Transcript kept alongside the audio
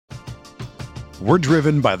We're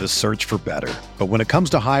driven by the search for better. But when it comes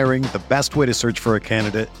to hiring, the best way to search for a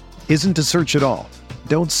candidate isn't to search at all.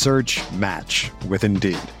 Don't search, match with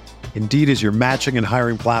Indeed. Indeed is your matching and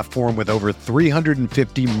hiring platform with over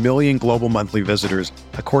 350 million global monthly visitors,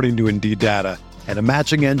 according to Indeed data, and a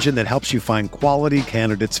matching engine that helps you find quality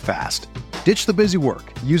candidates fast. Ditch the busy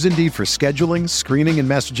work. Use Indeed for scheduling, screening, and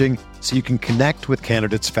messaging so you can connect with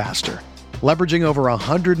candidates faster. Leveraging over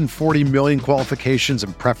 140 million qualifications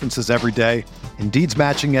and preferences every day, Indeed's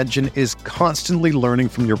matching engine is constantly learning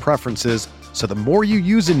from your preferences, so the more you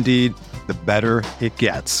use Indeed, the better it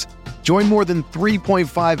gets. Join more than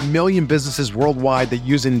 3.5 million businesses worldwide that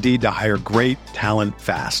use Indeed to hire great talent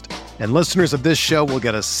fast. And listeners of this show will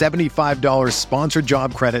get a $75 sponsored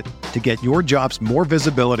job credit to get your jobs more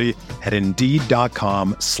visibility at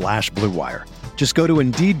Indeed.com/Blue Wire. Just go to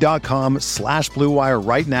Indeed.com/Blue Wire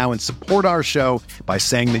right now and support our show by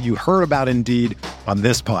saying that you heard about Indeed on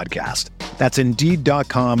this podcast. That's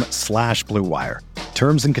Indeed.com/Blue Wire.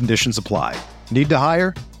 Terms and conditions apply. Need to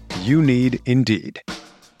hire? You need Indeed.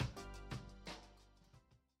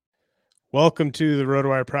 Welcome to the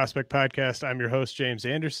RotoWire Prospect Podcast. I'm your host, James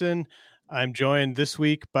Anderson. I'm joined this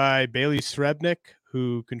week by Bailey Srebnik,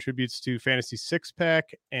 who contributes to Fantasy Six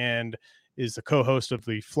Pack and is the co-host of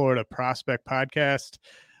the Florida Prospect Podcast.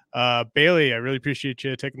 Bailey, I really appreciate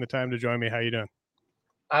you taking the time to join me. How you doing?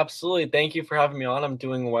 Absolutely. Thank you for having me on. I'm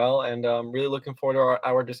doing well, and I'm really looking forward to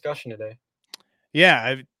our discussion today.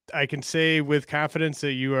 Yeah, I can say with confidence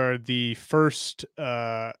that you are the first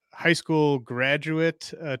high school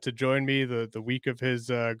graduate to join me the week of his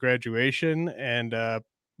graduation. And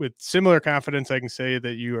with similar confidence, I can say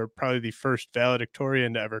that you are probably the first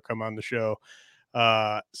valedictorian to ever come on the show.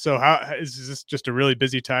 So how is this just a really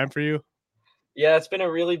busy time for you? Yeah, it's been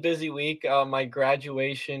a really busy week. My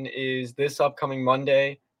graduation is this upcoming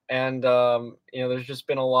Monday. And, there's just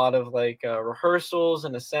been a lot of rehearsals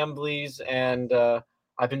and assemblies, and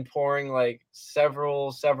I've been pouring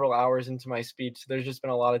several hours into my speech. So there's just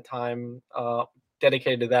been a lot of time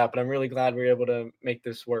dedicated to that, but I'm really glad we were able to make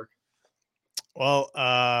this work. Well,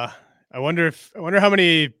 I wonder how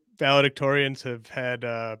many valedictorians have had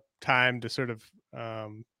time to sort of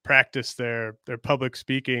practice their public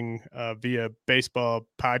speaking via baseball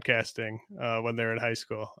podcasting when they're in high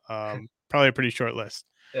school. Probably a pretty short list.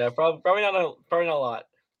 Yeah, probably not a lot.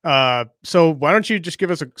 So why don't you just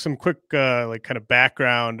give us some quick kind of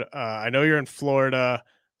background? I know you're in Florida,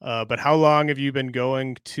 but how long have you been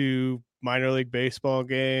going to minor league baseball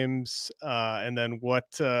games? And then what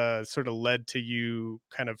sort of led to you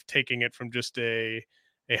kind of taking it from just a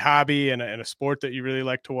hobby and a sport that you really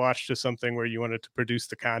like to watch to something where you wanted to produce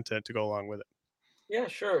the content to go along with it? Yeah,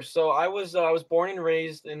 sure. So I was born and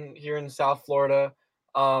raised here in South Florida.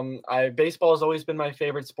 Baseball has always been my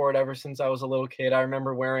favorite sport ever since I was a little kid. I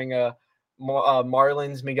remember wearing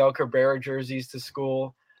Marlins Miguel Cabrera jerseys to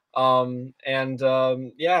school. So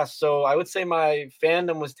I would say my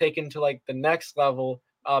fandom was taken to the next level.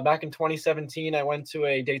 Back in 2017, I went to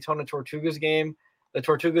a Daytona Tortugas game. The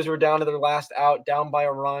Tortugas were down to their last out, down by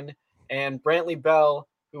a run, and Brantley Bell,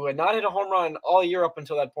 who had not hit a home run all year up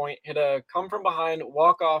until that point, hit a come from behind,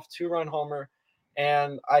 walk-off, 2-run homer.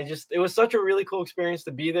 And it was such a really cool experience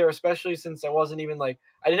to be there, especially since I wasn't even I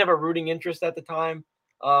didn't have a rooting interest at the time.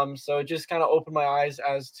 So it just kind of opened my eyes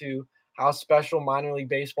as to how special minor league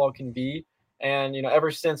baseball can be. And,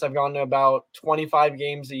 ever since I've gone to about 25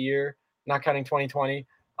 games a year, not counting 2020.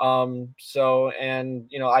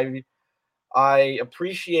 I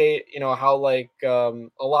appreciate, how a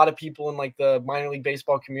lot of people in the minor league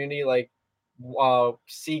baseball community,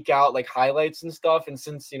 seek out highlights and stuff. And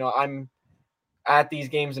since, I'm at these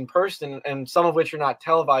games in person, and some of which are not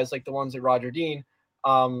televised, like the ones at Roger Dean,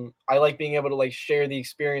 I like being able to share the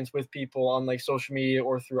experience with people on social media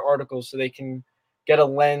or through articles, so they can get a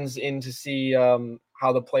lens in to see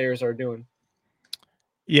how the players are doing.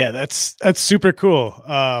 Yeah, that's super cool.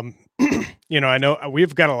 I know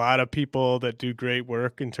we've got a lot of people that do great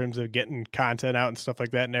work in terms of getting content out and stuff like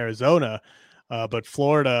that in Arizona, but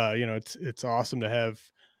Florida, it's awesome to have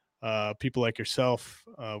people like yourself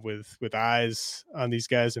with eyes on these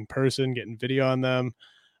guys in person, getting video on them.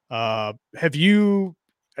 Have you?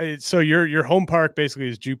 So your home park basically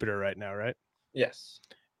is Jupiter right now, right? Yes.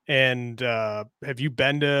 And have you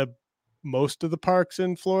been to most of the parks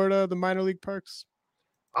in Florida, the minor league parks?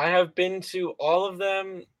 I have been to all of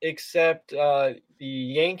them except the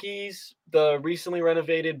Yankees, the recently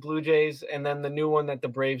renovated Blue Jays, and then the new one that the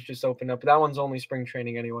Braves just opened up. But that one's only spring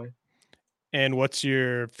training anyway. And what's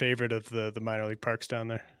your favorite of the minor league parks down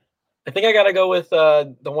there? I think I got to go with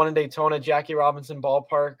the one in Daytona, Jackie Robinson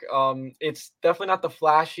Ballpark. It's definitely not the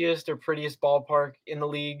flashiest or prettiest ballpark in the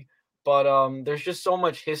league, but there's just so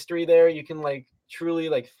much history there. You can like truly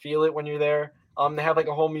like feel it when you're there. They have like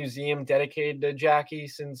a whole museum dedicated to Jackie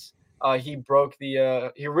since he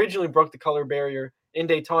originally broke the color barrier in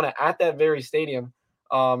Daytona at that very stadium.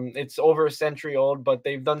 It's over a century old, but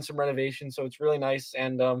they've done some renovations, so it's really nice.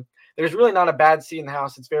 And there's really not a bad seat in the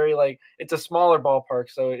house. It's very like it's a smaller ballpark,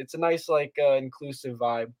 so it's a nice like inclusive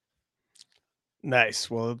vibe. Nice.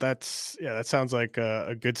 Well, that sounds like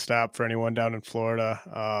a good stop for anyone down in Florida.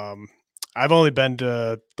 I've only been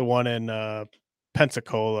to the one in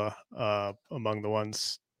Pensacola, among the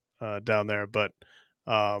ones down there, but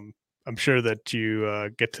I'm sure that you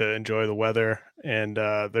get to enjoy the weather, and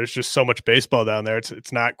there's just so much baseball down there.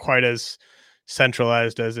 It's not quite as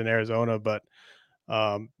centralized as in Arizona, but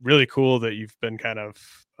really cool that you've been kind of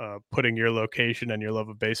putting your location and your love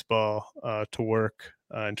of baseball to work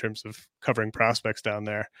in terms of covering prospects down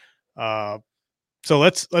there. So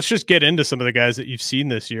let's just get into some of the guys that you've seen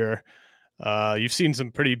this year. You've seen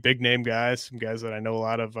some pretty big name guys, some guys that I know a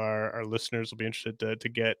lot of our listeners will be interested to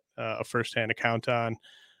get a firsthand account on.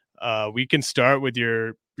 We can start with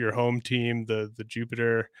your home team, the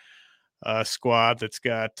Jupiter squad that's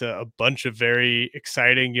got a bunch of very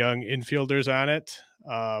exciting young infielders on it.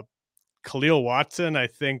 Khalil Watson, I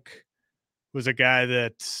think, was a guy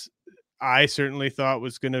that I certainly thought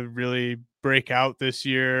was going to really break out this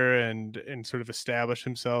year and sort of establish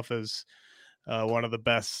himself as one of the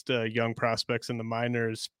best young prospects in the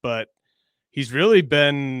minors. But he's really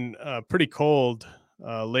been pretty cold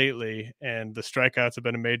lately, and the strikeouts have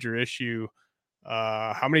been a major issue.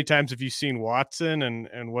 How many times have you seen Watson,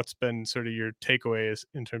 and what's been sort of your takeaways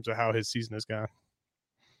in terms of how his season has gone?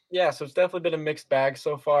 Yeah, so it's definitely been a mixed bag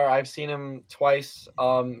so far. I've seen him twice.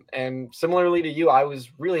 And similarly to you, I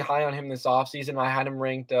was really high on him this offseason. I had him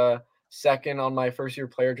ranked second on my first year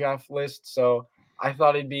player draft list. So I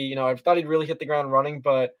thought I thought he'd really hit the ground running.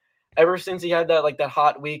 But ever since he had that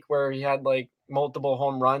hot week where he had like multiple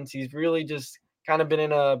home runs, he's really just kind of been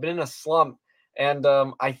in a slump. And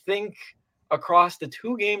I think across the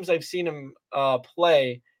 2 games I've seen him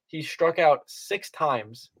play, he struck out 6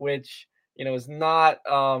 times, which is not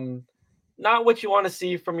what you want to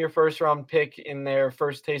see from your first round pick in their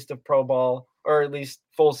first taste of pro ball, or at least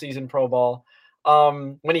full season pro ball.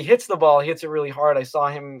 When he hits the ball, he hits it really hard. I saw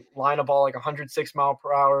him line a ball like 106 mile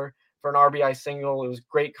per hour for an RBI single. It was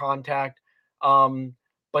great contact.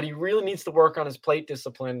 But he really needs to work on his plate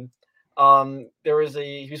discipline.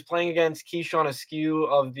 He was playing against Keyshawn Askew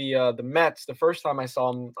of the Mets the first time I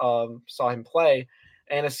saw him play,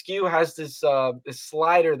 and Askew has this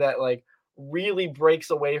slider that like really breaks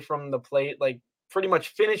away from the plate, like pretty much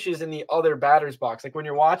finishes in the other batter's box. Like when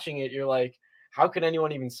you're watching it, you're like, how could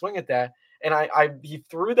anyone even swing at that? And he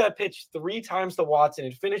threw that pitch 3 times to Watson.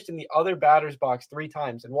 It finished in the other batter's box 3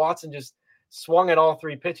 times, and Watson just swung at all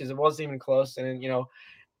 3 pitches. It wasn't even close. And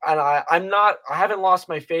I haven't lost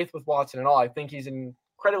my faith with Watson at all. I think he's an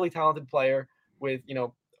incredibly talented player with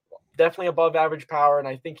definitely above average power, and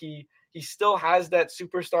I think he still has that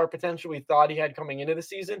superstar potential we thought he had coming into the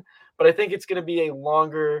season, but I think it's going to be a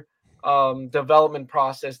longer development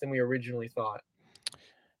process than we originally thought.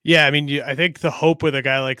 Yeah, I mean, I think the hope with a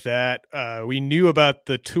guy like that, we knew about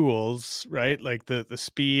the tools, right? Like the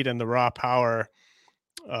speed and the raw power,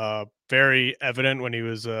 very evident when he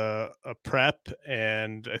was a prep,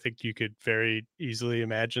 and I think you could very easily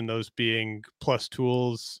imagine those being plus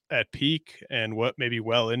tools at peak and what maybe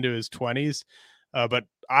well into his 20s. But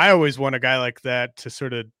I always want a guy like that to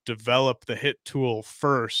sort of develop the hit tool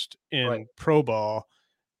first in Right. pro ball.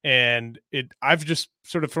 And I've just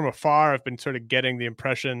sort of from afar, I've been sort of getting the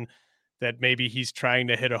impression that maybe he's trying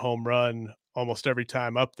to hit a home run almost every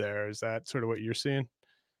time up there. Is that sort of what you're seeing?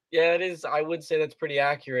 Yeah, it is. I would say that's pretty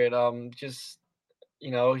accurate. Just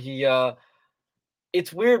he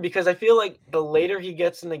it's weird because I feel like the later he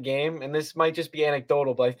gets in the game, and this might just be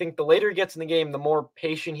anecdotal, but I think the later he gets in the game, the more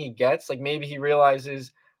patient he gets. Like maybe he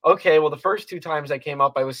realizes, okay, well, the first 2 times I came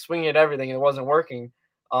up, I was swinging at everything and it wasn't working.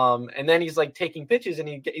 And then he's like taking pitches and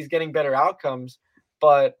he's getting better outcomes.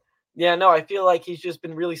 But yeah, no, I feel like he's just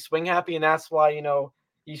been really swing happy, and that's why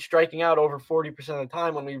he's striking out over 40% of the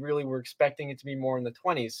time when we really were expecting it to be more in the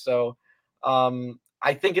 20s. So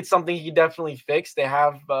I think it's something he definitely fix. They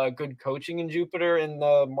have good coaching in Jupiter and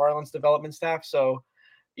the Marlins development staff, so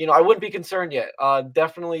I wouldn't be concerned yet.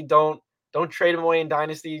 Definitely don't trade him away in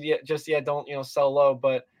dynasty just yet. Don't sell low,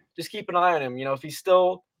 but just keep an eye on him. If he's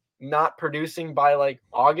still not producing by like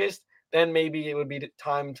August, then maybe it would be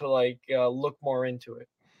time to like look more into it.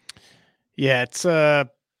 Yeah,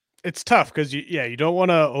 it's tough because you don't want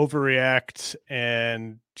to overreact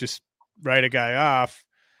and just write a guy off,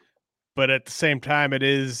 but at the same time, it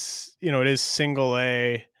is single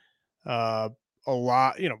A. A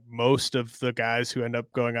lot, most of the guys who end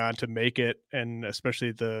up going on to make it, and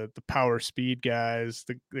especially the power speed guys,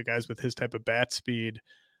 the guys with his type of bat speed,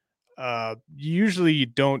 usually you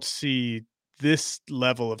don't see this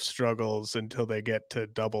level of struggles until they get to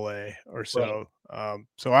double A or Right. so.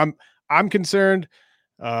 So I'm concerned.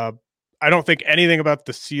 Uh, I don't think anything about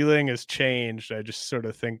the ceiling has changed. I just sort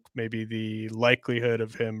of think maybe the likelihood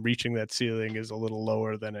of him reaching that ceiling is a little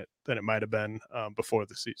lower than it might have been before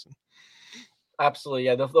the season. Absolutely.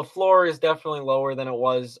 Yeah. The floor is definitely lower than it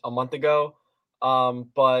was a month ago.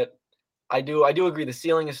 But I do agree the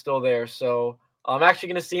ceiling is still there. So I'm actually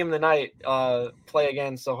going to see him tonight play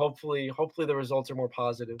again. So hopefully the results are more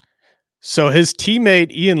positive. So his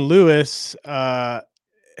teammate Ian Lewis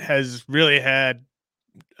has really had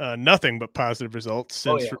nothing but positive results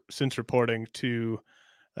Oh yeah. since reporting to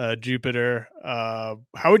Jupiter.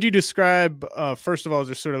 How would you describe, first of all,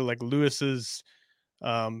 just sort of like Lewis's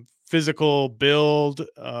physical build,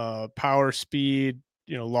 power, speed,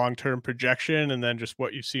 long term projection, and then just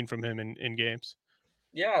what you've seen from him in games?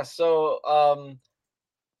 Yeah. So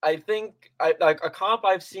I think like a comp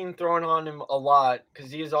I've seen thrown on him a lot because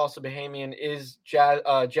he is also Bahamian is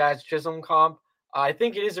Jazz Chisholm comp. I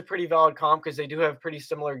think it is a pretty valid comp because they do have pretty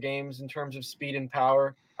similar games in terms of speed and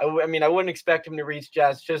power. I mean, I wouldn't expect him to reach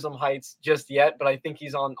Jazz Chisholm heights just yet, but I think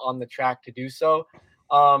he's on the track to do so.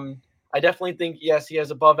 Um, I definitely think yes, he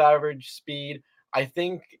has above average speed. I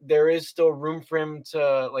think there is still room for him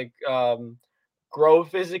to grow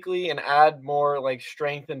physically and add more like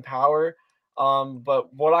strength and power.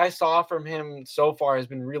 But what I saw from him so far has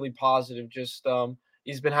been really positive. Just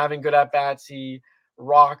he's been having good at bats. He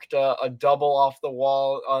rocked a double off the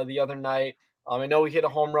wall the other night. I know he hit a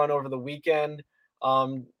home run over the weekend. I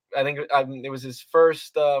think it was his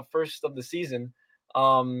first of the season.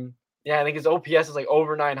 Yeah, I think his OPS is like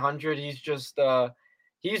over 900. He's I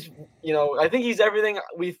think he's everything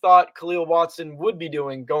we thought Khalil Watson would be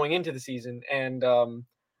doing going into the season. And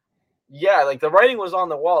yeah, like the writing was on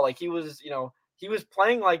the wall. Like he was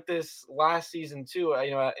playing like this last season too,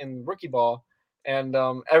 in rookie ball, and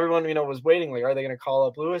everyone was waiting. Like, are they going to call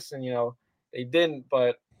up Lewis? And they didn't.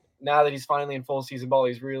 But now that he's finally in full season ball,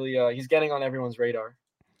 he's really he's getting on everyone's radar.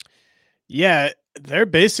 Yeah, they're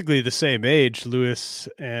basically the same age, Lewis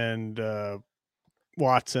and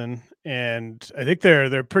Watson, and I think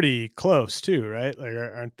they're pretty close too, right? Like,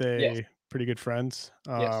 aren't Yes. they pretty good friends?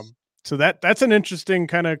 Yes. So that's an interesting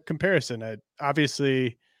kind of comparison.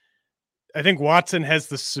 Obviously, I think Watson has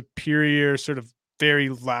the superior sort of very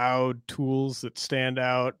loud tools that stand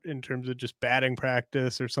out in terms of just batting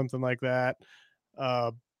practice or something like that.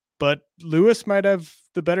 Uh, but Lewis might have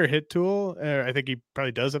the better hit tool. I think he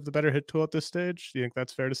probably does have the better hit tool at this stage. Do you think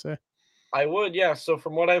that's fair to say? I would, yeah. So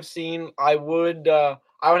from what I've seen, I would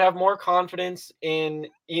have more confidence in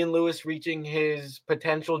Ian Lewis reaching his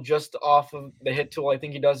potential just off of the hit tool. I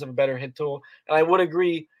think he does have a better hit tool. And I would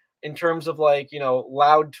agree in terms of like,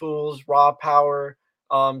 loud tools, raw power,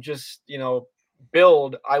 just,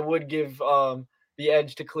 build, I would give the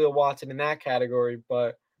edge to Khalil Watson in that category.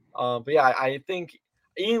 But yeah, I think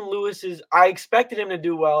Ian Lewis I expected him to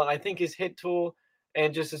do well, and I think his hit tool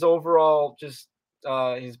and just his overall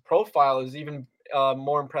his profile is even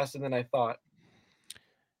more impressive than I thought.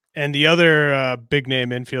 And the other big name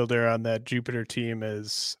infielder on that Jupiter team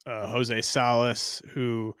is Jose Salas,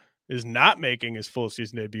 who is not making his full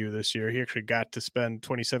season debut this year. He actually got to spend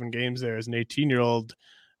 27 games there as an 18-year-old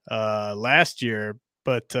last year,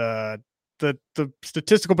 but the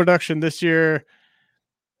statistical production this year,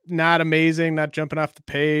 not amazing, not jumping off the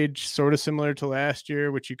page, sort of similar to last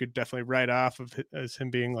year, which you could definitely write off of as him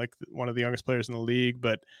being like one of the youngest players in the league.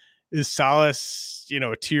 But is Salas,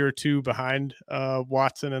 a tier or two behind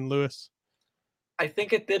Watson and Lewis? I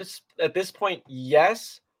think at this point,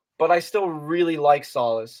 yes, but I still really like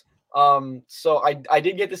Salas. So I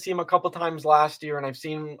did get to see him a couple times last year, and I've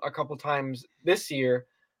seen him a couple times this year.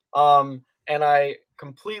 And I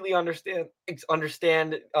completely understand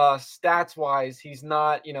stats wise, he's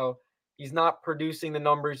not producing the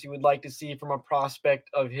numbers you would like to see from a prospect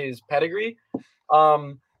of his pedigree.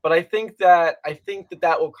 But I think that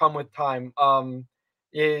will come with time.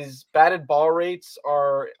 His batted ball rates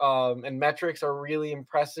are and metrics are really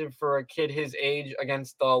impressive for a kid his age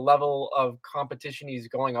against the level of competition he's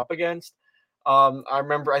going up against. I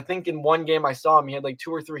remember, I think in one game I saw him, he had like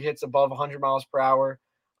 2 or 3 hits above 100 miles per hour.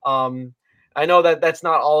 Um, I know that that's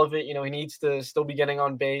not all of it. He needs to still be getting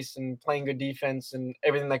on base and playing good defense and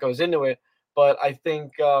everything that goes into it. But I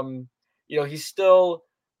think, he's still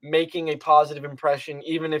making a positive impression,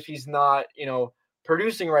 even if he's not,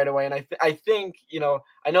 producing right away. And I think,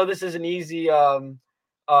 I know this is an easy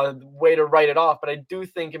way to write it off. But I do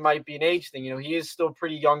think it might be an age thing. He is still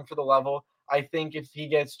pretty young for the level. I think if he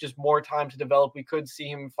gets just more time to develop, we could see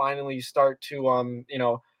him finally start to,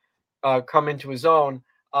 come into his own.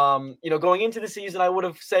 Going into the season, I would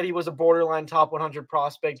have said he was a borderline top 100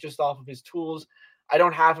 prospect just off of his tools. I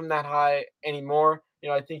don't have him that high anymore.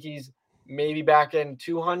 I think he's maybe back in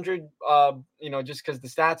 200, just because the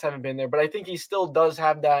stats haven't been there. But I think he still does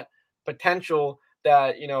have that potential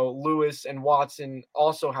that, Lewis and Watson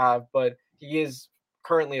also have, but he is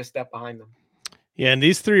currently a step behind them. Yeah, and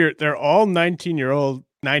these three they're all 19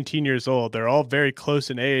 years old. They're all very close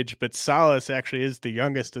in age, but Salas actually is the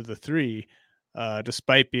youngest of the three,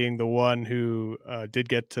 despite being the one who did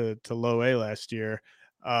get to low A last year.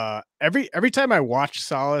 Every time I watch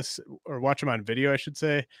Salas, or watch him on video, I should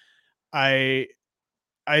say, I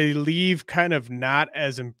leave kind of not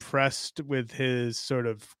as impressed with his sort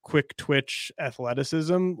of quick twitch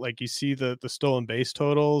athleticism. Like, you see the stolen base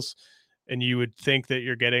totals, and you would think that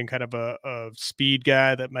you're getting kind of a speed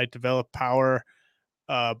guy that might develop power.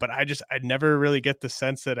 But I never really get the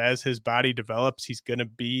sense that as his body develops, he's going to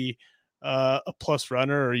be a plus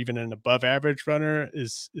runner or even an above average runner.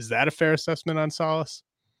 Is that a fair assessment on Salas?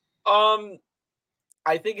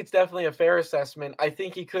 I think it's definitely a fair assessment. I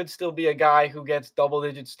think he could still be a guy who gets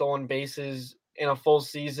double-digit stolen bases in a full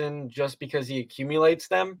season just because he accumulates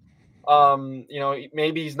them.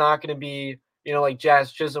 Maybe he's not going to be, like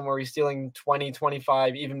Jazz Chisholm, where he's stealing 20,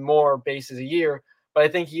 25, even more bases a year. But I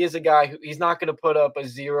think he is a guy who he's not going to put up a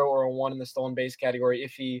 0 or a 1 in the stolen base category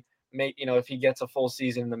if he gets a full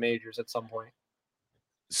season in the majors at some point.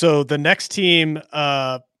 So the next team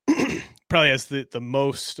probably has the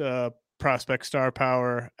most prospect star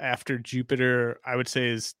power after Jupiter, I would say,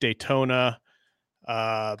 is Daytona.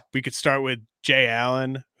 We could start with Jay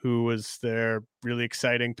Allen, who was their really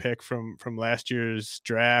exciting pick from last year's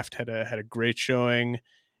draft. Had a great showing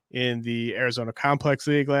in the Arizona Complex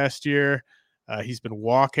League last year. He's been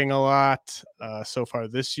walking a lot so far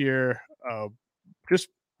this year. Just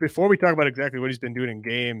before we talk about exactly what he's been doing in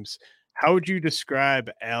games, how would you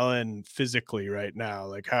describe Allen physically right now?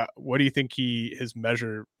 Like, what do you think his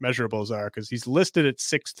measurables are? Because he's listed at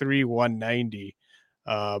 6'3", 190.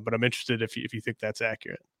 But I'm interested if you think that's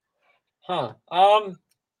accurate. I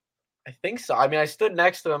think so. I mean, I stood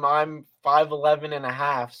next to him. I'm 5'11" and a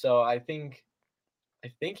half, so I think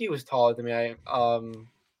he was taller than me.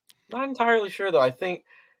 Not entirely sure though. I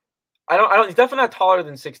don't. He's definitely not taller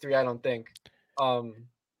than 6'3". I don't think.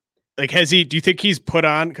 Like, do you think he's put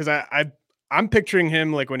on? Because I'm picturing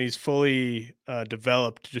him like when he's fully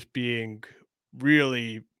developed, just being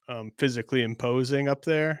really physically imposing up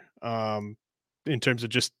there. In terms of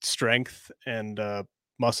just strength and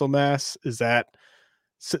muscle mass. Is that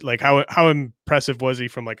like how impressive was he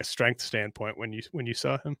from like a strength standpoint when you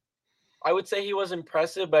saw him? I would say he was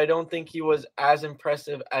impressive, but I don't think he was as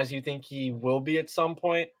impressive as you think he will be at some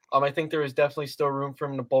point. I think there is definitely still room for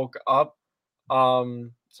him to bulk up.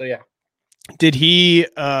 So yeah. Did he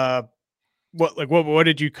what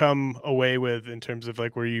did you come away with in terms of,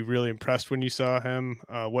 like, were you really impressed when you saw him?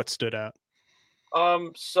 What stood out?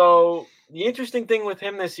 So the interesting thing with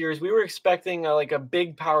him this year is we were expecting a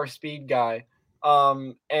big power speed guy.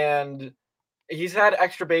 And he's had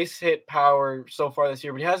extra base hit power so far this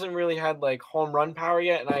year, but he hasn't really had like home run power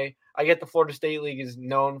yet. And I get the Florida State League is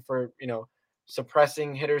known for,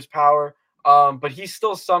 suppressing hitters' power. But he's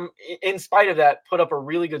still in spite of that, put up a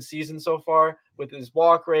really good season so far with his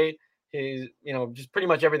walk rate, his, just pretty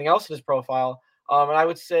much everything else in his profile. And I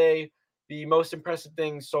would say the most impressive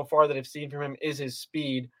thing so far that I've seen from him is his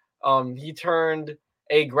speed. He turned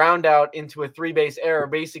a ground out into a 3-base error,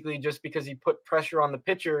 basically just because he put pressure on the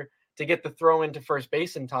pitcher to get the throw into first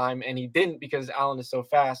base in time, and he didn't because Allen is so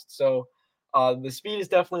fast. So the speed is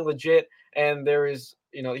definitely legit, and there is,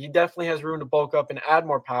 he definitely has room to bulk up and add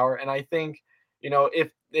more power. And I think,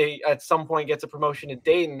 if they at some point gets a promotion at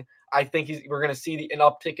Dayton, I think we're going to see an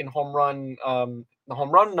uptick in the home run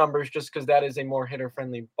numbers, just because that is a more hitter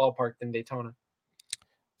friendly ballpark than Daytona.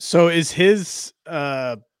 So is his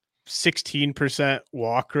 16%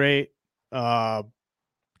 walk rate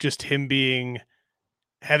just him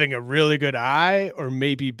having a really good eye, or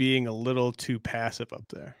maybe being a little too passive up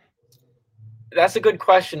there? That's a good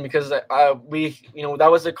question, because that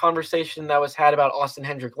was a conversation that was had about Austin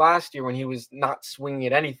Hendrick last year when he was not swinging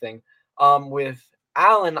at anything. With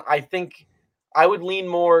Allen, I think I would lean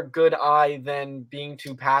more good eye than being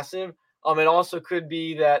too passive. It also could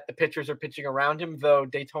be that the pitchers are pitching around him, though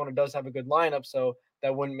Daytona does have a good lineup, so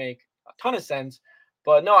that wouldn't make a ton of sense.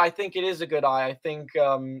 But no, I think it is a good eye. I think,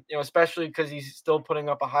 especially because he's still putting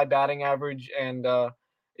up a high batting average and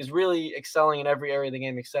is really excelling in every area of the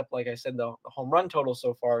game except, like I said, the home run total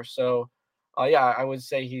so far. So, yeah, I would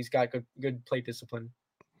say he's got good plate discipline.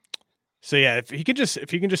 So yeah, if he can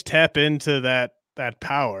just tap into that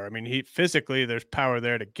power. I mean, he physically there's power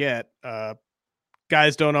there to get.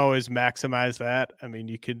 Guys don't always maximize that. I mean,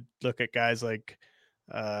 you could look at guys like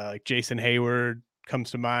Jason Hayward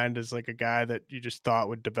comes to mind as like a guy that you just thought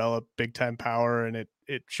would develop big time power, and it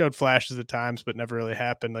showed flashes at times, but never really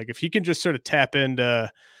happened. Like if he can just sort of tap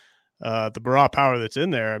into the raw power that's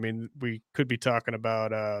in there, I mean, we could be talking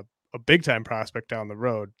about a big time prospect down the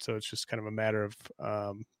road. So it's just kind of a matter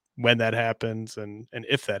of when that happens and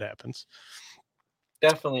if that happens.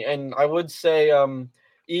 Definitely. And I would say,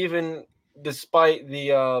 even despite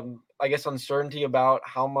the, I guess, uncertainty about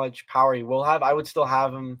how much power he will have, I would still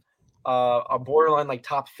have him a borderline like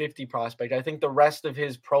top 50 prospect. I think the rest of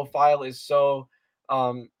his profile is so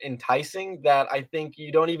enticing that I think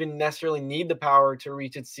you don't even necessarily need the power to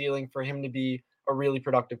reach its ceiling for him to be a really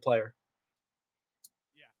productive player.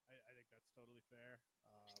 Yeah, I think that's totally fair.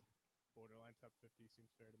 Borderline top 50 seems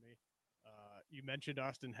fair to me. You mentioned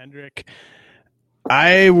Austin Hendrick.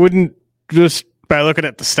 I wouldn't, just by looking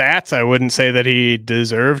at the stats, I wouldn't say that he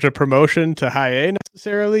deserved a promotion to high A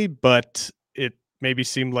necessarily, but it maybe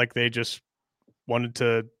seemed like they just wanted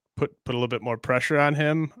to put a little bit more pressure on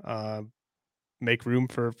him, make room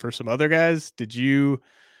for some other guys. Did you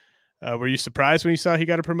were you surprised when you saw he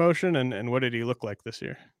got a promotion, and what did he look like this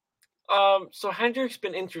year? So Hendrick's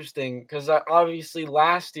been interesting because obviously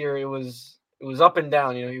last year it was up and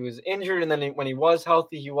down. You know, he was injured, and then when he was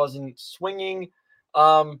healthy, he wasn't swinging.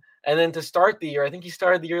 And then to start the year, I think he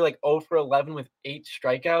started the year like 0 for 11 with 8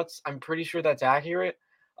 strikeouts. I'm pretty sure that's accurate,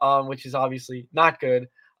 which is obviously not good.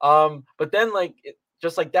 But then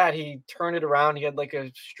just like that, he turned it around. He had like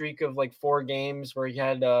a streak of like 4 games where he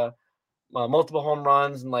had multiple home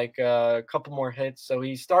runs and like a couple more hits. So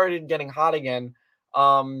he started getting hot again.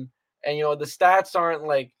 And you know, the stats aren't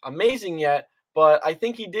like amazing yet, but I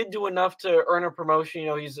think he did do enough to earn a promotion. You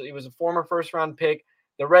know, he was a former first round pick.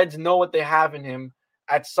 The Reds know what they have in him.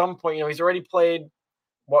 At some point, you know, he's already played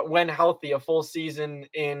when healthy a full season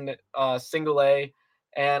in single A,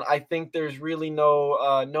 and I think there's really no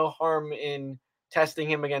harm in testing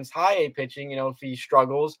him against high A pitching. You know, if he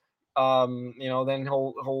struggles, you know, then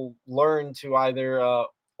he'll learn to either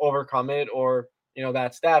overcome it or, you know,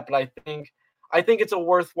 that's that. But I think it's a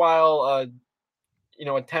worthwhile you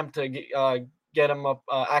know, attempt to get him up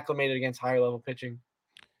acclimated against higher level pitching.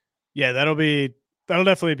 Yeah, that'll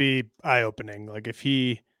definitely be eye opening. Like if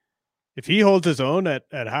he holds his own at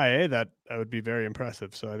high A, that would be very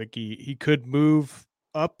impressive. So I think he could move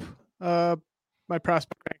up my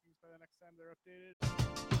prospect rankings by the next time they're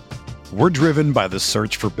updated. We're driven by the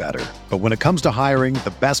search for better, but when it comes to hiring,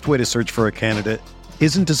 the best way to search for a candidate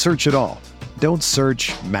isn't to search at all. Don't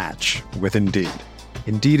search, match with Indeed.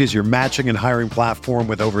 Indeed is your matching and hiring platform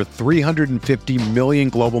with over 350 million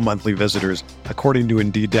global monthly visitors, according to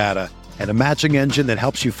Indeed data, and a matching engine that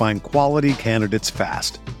helps you find quality candidates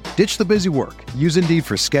fast. Ditch the busy work. Use Indeed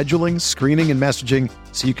for scheduling, screening, and messaging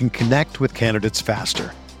so you can connect with candidates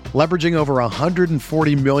faster. Leveraging over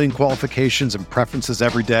 140 million qualifications and preferences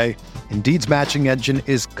every day, Indeed's matching engine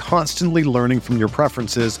is constantly learning from your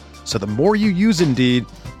preferences, so the more you use Indeed,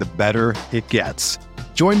 the better it gets.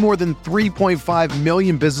 Join more than 3.5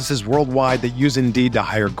 million businesses worldwide that use Indeed to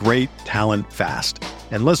hire great talent fast.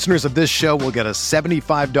 And listeners of this show will get a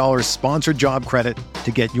 $75 sponsored job credit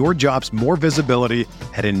to get your jobs more visibility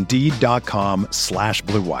at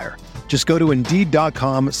Indeed.com/Blue Wire. Just go to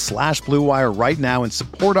Indeed.com/Blue Wire right now and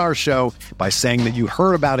support our show by saying that you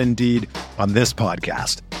heard about Indeed on this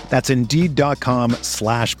podcast. That's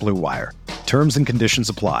Indeed.com/Blue Wire. Terms and conditions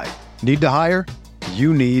apply. Need to hire?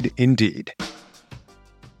 You need Indeed.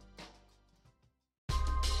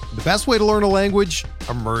 The best way to learn a language?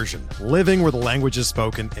 Immersion. Living where the language is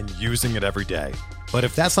spoken and using it every day. But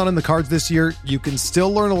if that's not in the cards this year, you can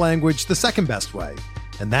still learn a language the second best way,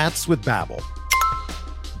 and that's with Babbel.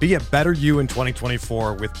 Be a better you in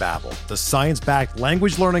 2024 with Babbel, the science-backed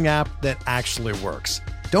language learning app that actually works.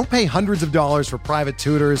 Don't pay hundreds of dollars for private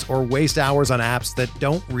tutors or waste hours on apps that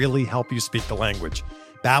don't really help you speak the language.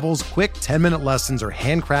 Babbel's quick 10-minute lessons are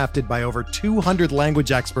handcrafted by over 200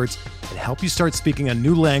 language experts and help you start speaking a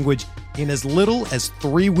new language in as little as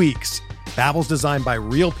 3 weeks. Babbel's designed by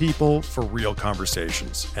real people for real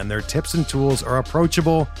conversations, and their tips and tools are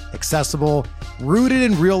approachable, accessible, rooted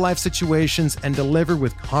in real-life situations, and delivered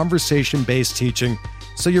with conversation-based teaching,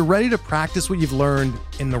 so you're ready to practice what you've learned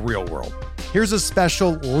in the real world. Here's a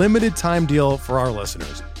special limited-time deal for our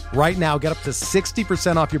listeners. Right now, get up to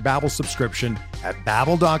 60% off your Babbel subscription at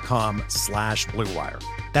Babbel.com/Blue Wire.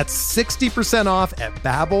 That's 60% off at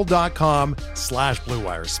babbel.com/Blue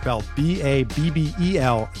Wire, spelled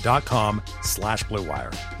BABBEL.com/Blue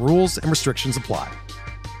Wire. Rules and restrictions apply.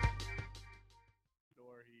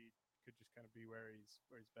 Or he could just kind of be where he's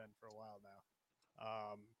been for a while now.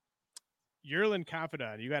 Yerlin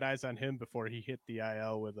Confidant, you got eyes on him before he hit the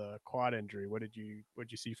IL with a quad injury. What did you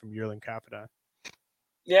see from Yerlin Confidant?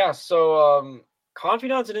 Yeah, so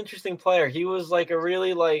Confidant's an interesting player. He was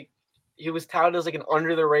he was touted as like an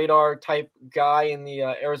under the radar type guy in the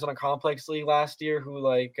Arizona Complex League last year,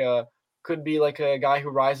 who could be like a guy who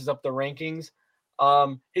rises up the rankings.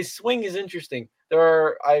 His swing is interesting.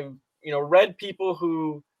 I've read people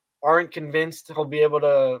who aren't convinced it'll be able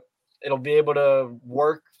to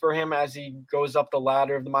work for him as he goes up the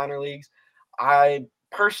ladder of the minor leagues. I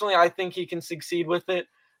think he can succeed with it.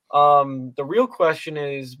 The real question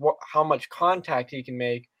is how much contact he can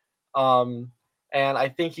make. And I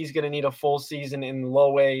think he's going to need a full season in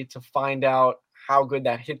low A to find out how good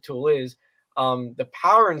that hit tool is. The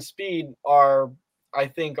power and speed are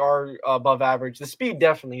above average. The speed,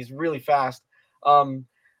 definitely. He's really fast.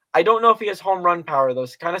 I don't know if he has home run power, though.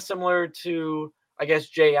 It's kind of similar to, I guess,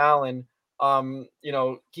 Jay Allen.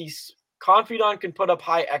 He's Confidant can put up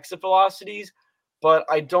high exit velocities, but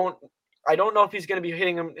I don't know if he's going to be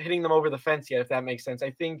hitting them over the fence yet, if that makes sense.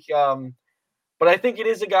 I think but I think it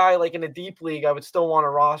is a guy like in a deep league I would still want to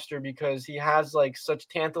roster because he has like such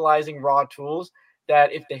tantalizing raw tools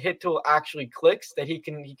that if the hit tool actually clicks, that he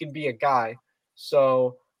can be a guy.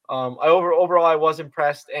 So overall I was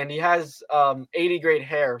impressed, and he has 80 grade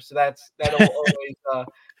hair, so that'll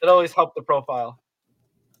always help the profile.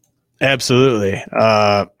 Absolutely.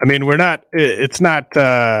 I mean, it's not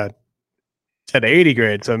at 80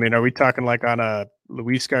 grade. So I mean, are we talking like on a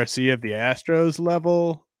Luis Garcia of the Astros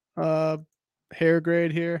level hair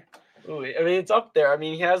grade here? Ooh, I mean, it's up there. I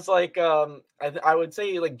mean, he has like I would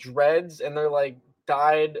say like dreads, and they're like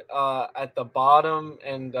dyed at the bottom.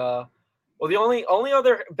 And the only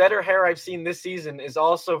other better hair I've seen this season is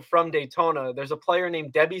also from Daytona. There's a player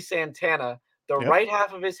named Debbie Santana. The right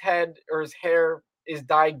half of his head or his hair is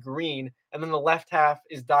dyed green, and then the left half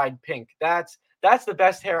is dyed pink. That's the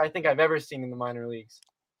best hair I think I've ever seen in the minor leagues.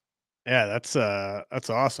 Yeah, that's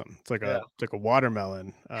awesome. It's like a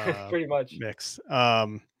watermelon pretty much mix.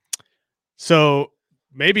 So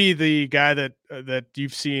maybe the guy that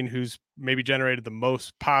you've seen who's maybe generated the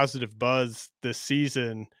most positive buzz this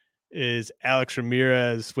season is Alex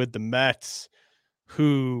Ramirez with the Mets,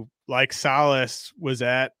 who, like Salas, was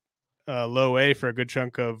at low A for a good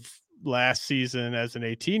chunk of last season as an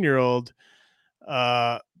 18-year-old.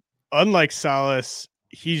 Unlike Salas,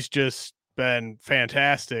 he's just been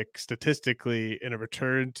fantastic statistically in a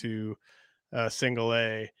return to single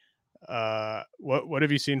A. What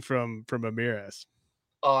have you seen from Ramirez?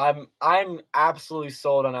 Oh, I'm absolutely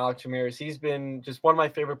sold on Alex Ramirez. He's been just one of my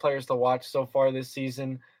favorite players to watch so far this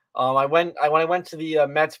season. When I went to the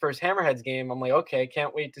Mets first Hammerheads game, I'm like, okay,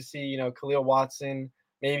 can't wait to see Khalil Watson,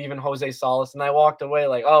 maybe even Jose Salas, and I walked away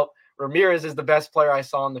like, oh, Ramirez is the best player I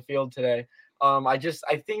saw on the field today. I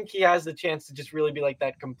think he has the chance to just really be like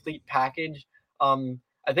that complete package. I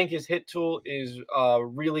think his hit tool is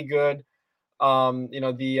really good. I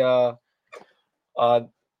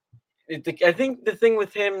think the thing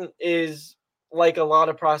with him is, like a lot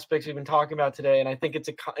of prospects we've been talking about today, and I think it's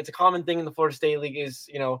a common thing in the Florida State League is,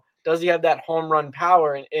 does he have that home run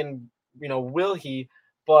power, and will he?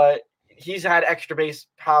 But he's had extra base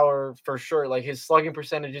power for sure. Like his slugging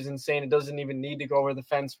percentage is insane. It doesn't even need to go over the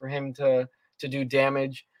fence for him to do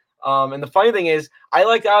damage. And the funny thing is, I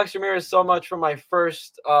liked Alex Ramirez so much from my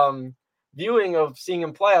first viewing of seeing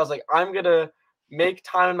him play. I was like, I'm gonna make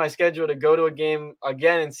time in my schedule to go to a game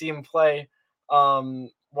again and see him play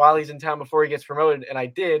while he's in town before he gets promoted. And I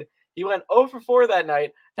did. He went 0 for 4 that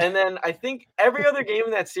night. And then I think every other game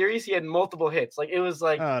in that series, he had multiple hits. Like it was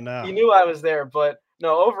like, oh, no. He knew I was there. But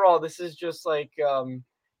no, overall, this is just like I'm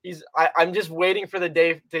just waiting for the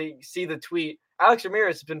day to see the tweet. Alex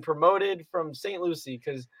Ramirez has been promoted from St. Lucie,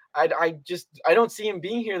 because I don't see him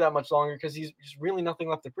being here that much longer, because he's just really nothing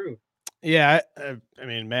left to prove. Yeah, I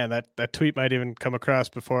mean, man, that tweet might even come across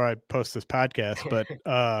before I post this podcast. But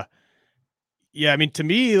yeah, I mean, to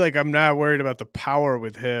me, like, I'm not worried about the power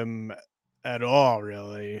with him at all,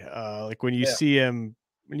 really. Like when you see him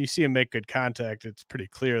make good contact, it's pretty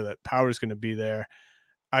clear that power is going to be there.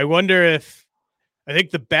 I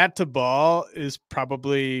think the bat to ball is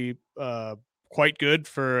probably quite good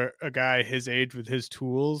for a guy his age with his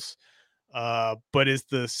tools. But is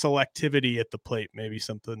the selectivity at the plate maybe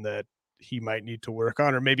something that he might need to work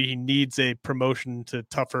on, or maybe he needs a promotion to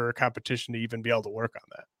tougher competition to even be able to work on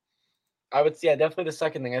that? I would say, definitely the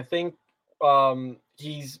second thing. I think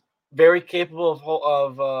He's very capable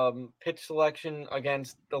of pitch selection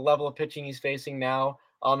against the level of pitching he's facing now.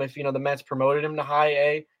 If the Mets promoted him to high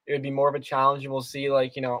A, it would be more of a challenge, and we'll see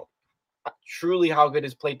truly how good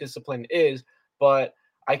his plate discipline is. But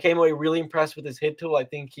I came away really impressed with his hit tool. I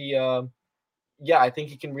think I think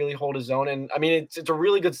he can really hold his own. And I mean, it's a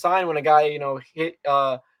really good sign when a guy, hit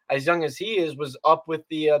as young as he is, was up with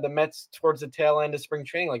the Mets towards the tail end of spring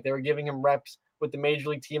training. Like, they were giving him reps with the major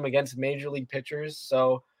league team against major league pitchers.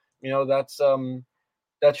 So,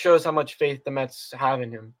 that shows how much faith the Mets have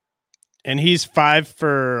in him. And he's 5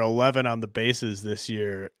 for 11 on the bases this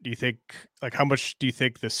year. Do you think, how much do you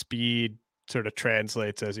think the speed sort of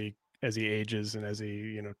translates as he ages and as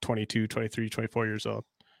he, 22, 23, 24 years old?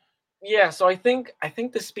 Yeah, so I think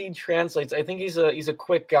the speed translates. I think he's a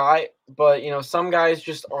quick guy, but some guys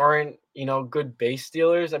just aren't, good base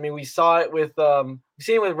stealers. I mean, we saw it with we've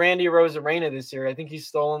seen it with Randy Arozarena this year. I think he's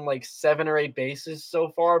stolen like 7 or 8 bases so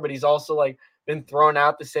far, but he's also been thrown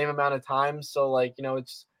out the same amount of times. So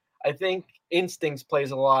it's, I think instincts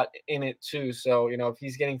plays a lot in it too. So, if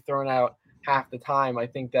he's getting thrown out half the time, I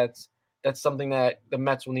think that's something that the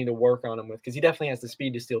Mets will need to work on him with, because he definitely has the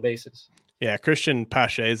speed to steal bases. Yeah, Christian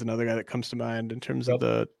Pache is another guy that comes to mind in terms of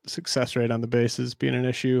the success rate on the bases being an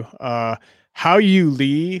issue. Hao-Yu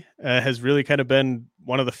Lee has really kind of been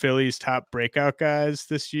one of the Phillies' top breakout guys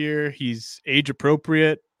this year. He's age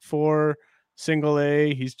appropriate for single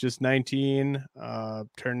A. He's just 19,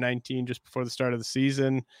 turned 19 just before the start of the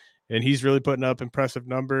season, and he's really putting up impressive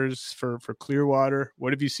numbers for Clearwater.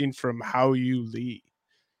 What have you seen from Hao-Yu Lee?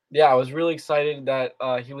 Yeah, I was really excited that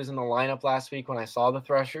he was in the lineup last week when I saw the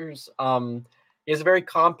Threshers. He has a very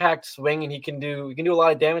compact swing, and he can do a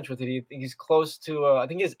lot of damage with it. He's close to I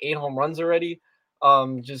think he has 8 home runs already. He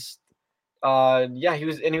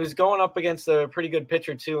was going up against a pretty good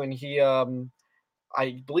pitcher too, and he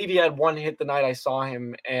I believe he had 1 hit the night I saw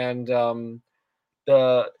him, and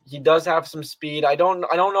he does have some speed. I don't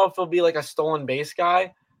know if he'll be like a stolen base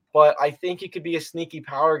guy, but I think he could be a sneaky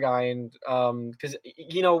power guy. And because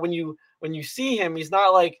when you see him, he's not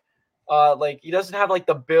like he doesn't have like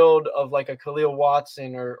the build of like a Khalil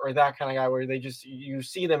Watson or that kind of guy where you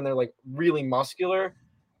see them, they're like really muscular.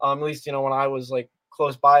 At least when I was like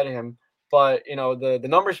close by to him. But the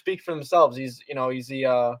numbers speak for themselves. His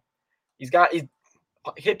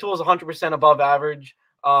hit tool is 100% above average.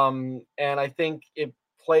 And I think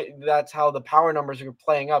that's how the power numbers are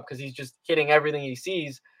playing up, because he's just hitting everything he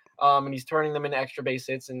sees. And he's turning them into extra base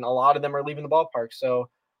hits, and a lot of them are leaving the ballpark. So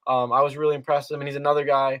I was really impressed with him, and he's another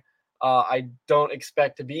guy I don't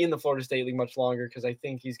expect to be in the Florida State League much longer, because I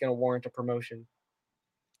think he's going to warrant a promotion.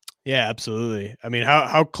 Yeah, absolutely. I mean,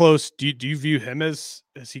 how close do you view him as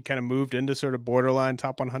he kind of moved into sort of borderline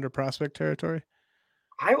top 100 prospect territory?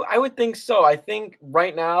 I would think so. I think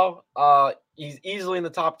right now he's easily in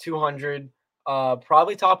the top 200,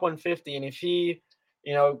 probably top 150. And if he,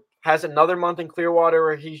 has another month in Clearwater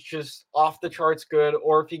where he's just off the charts good,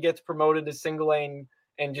 or if he gets promoted to single A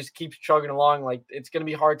and just keeps chugging along, like, it's going to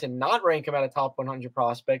be hard to not rank him at a top 100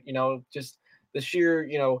 prospect. Just the sheer,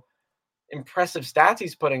 impressive stats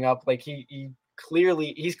he's putting up. Like he's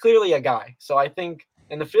clearly a guy. So I think,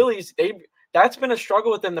 and the Phillies, that's been a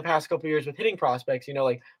struggle with them the past couple of years with hitting prospects,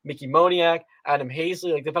 like Mickey Moniak, Adam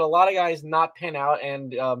Hazley. Like, they've had a lot of guys not pan out,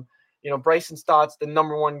 and Bryson Stott's the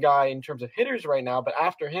number 1 guy in terms of hitters right now, but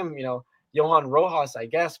after him, Johan Rojas, I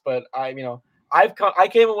guess. But I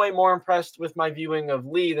came away more impressed with my viewing of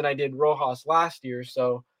Lee than I did Rojas last year.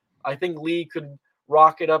 So I think Lee could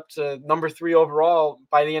rocket up to number 3 overall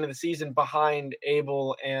by the end of the season, behind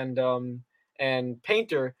Abel and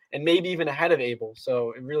Painter, and maybe even ahead of Abel.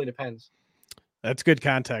 So it really depends. That's good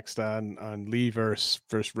context on Lee versus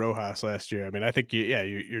Rojas last year. I mean, I think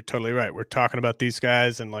you're totally right. We're talking about these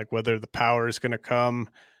guys and like whether the power is going to come.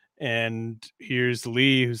 And here's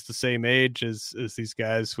Lee, who's the same age as these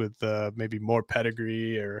guys with maybe more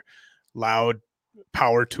pedigree or loud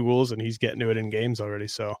power tools, and he's getting to it in games already.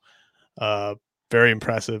 So very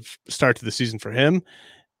impressive start to the season for him.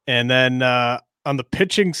 And then on the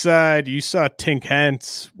pitching side, you saw Tink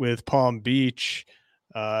Hence with Palm Beach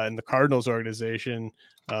in the Cardinals organization.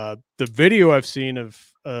 The video I've seen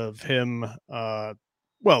of him,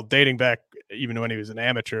 dating back even when he was an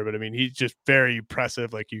amateur, but I mean, he's just very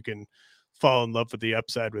impressive. Like, you can fall in love with the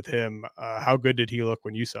upside with him. How good did he look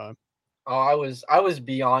when you saw him? Oh, I was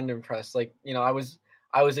beyond impressed. Like, I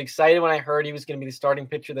was excited when I heard he was going to be the starting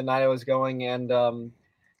pitcher the night I was going. And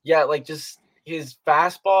like, just his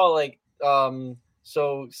fastball, like,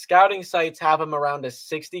 so scouting sites have him around a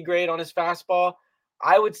 60 grade on his fastball.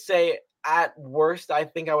 I would say at worst, I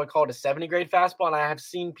think I would call it a 70 grade fastball. And I have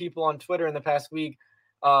seen people on Twitter in the past week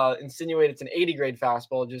insinuate it's an 80 grade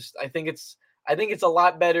fastball. I think it's a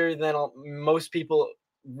lot better than most people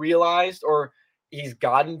realized, or he's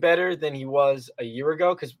gotten better than he was a year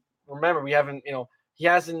ago. Because remember, he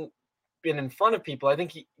hasn't been in front of people. I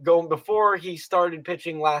think before he started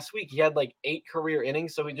pitching last week, he had like 8 career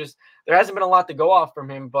innings. So there hasn't been a lot to go off from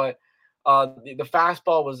him, but the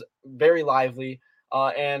fastball was very lively.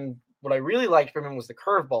 And what I really liked from him was the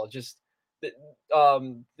curveball.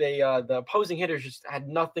 The opposing hitters just had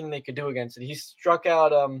nothing they could do against it. He struck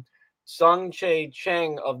out Sung Chae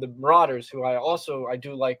Chang of the Marauders, who I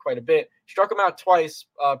do like quite a bit. Struck him out twice,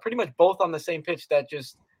 pretty much both on the same pitch, that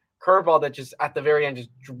just curveball that just at the very end just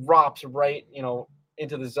drops right,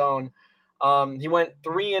 into the zone. He went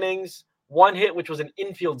 3 innings, 1 hit, which was an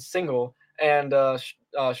infield single, and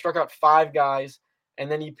struck out 5 guys. And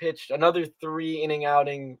then he pitched another 3-inning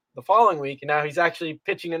outing the following week. And now he's actually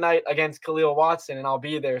pitching tonight against Khalil Watson, and I'll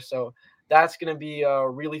be there. So that's going to be a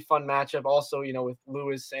really fun matchup also, with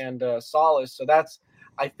Lewis and Solis. So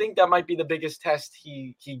I think that might be the biggest test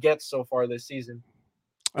he gets so far this season.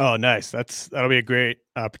 Oh, nice. That'll be a great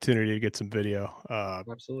opportunity to get some video.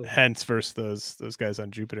 Absolutely. Hence versus those guys on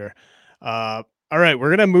Jupiter. All right, we're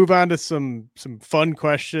gonna move on to some fun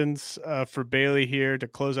questions for Bailey here to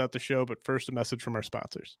close out the show. But first, a message from our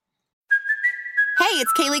sponsors. Hey,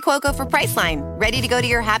 it's Kaylee Cuoco for Priceline. Ready to go to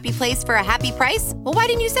your happy place for a happy price? Well, why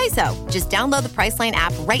didn't you say so? Just download the Priceline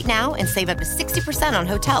app right now and save up to 60% on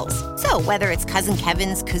hotels. So whether it's Cousin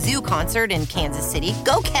Kevin's Kazoo Concert in Kansas City,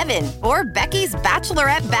 go Kevin, or Becky's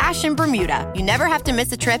Bachelorette Bash in Bermuda, you never have to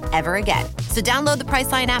miss a trip ever again. So download the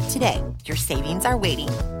Priceline app today. Your savings are waiting.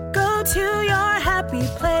 Go to your happy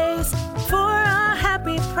place for a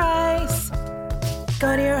happy price.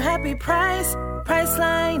 Go to your happy price,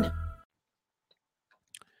 Priceline.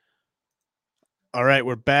 All right,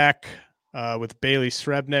 we're back with Bailey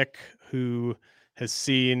Srebnik, who has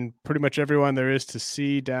seen pretty much everyone there is to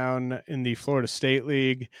see down in the Florida State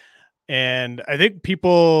League. And I think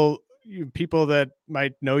people that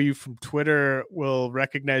might know you from Twitter will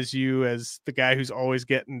recognize you as the guy who's always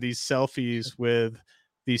getting these selfies with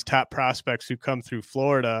these top prospects who come through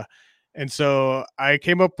Florida. And so I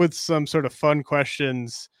came up with some sort of fun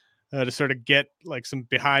questions to sort of get like some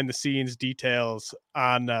behind the scenes details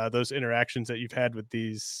on those interactions that you've had with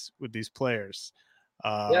these players.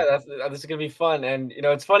 Yeah, this is gonna be fun. And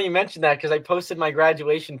it's funny you mentioned that, because I posted my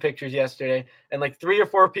graduation pictures yesterday, and like 3 or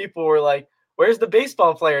 4 people were like, "Where's the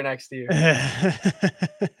baseball player next to you?"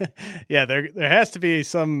 Yeah, there has to be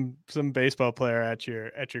some baseball player at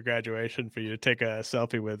your graduation for you to take a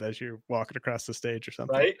selfie with as you're walking across the stage or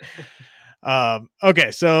something. Right. Okay,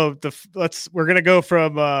 so we're gonna go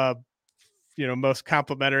from most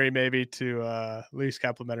complimentary maybe to least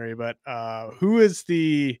complimentary, but who is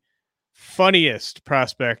the funniest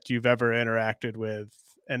prospect you've ever interacted with?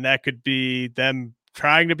 And that could be them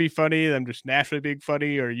trying to be funny, them just naturally being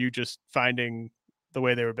funny, or you just finding the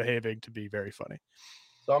way they were behaving to be very funny.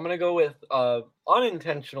 So I'm gonna go with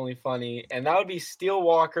unintentionally funny, and that would be Steele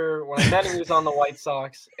Walker. When I met him, he was on the White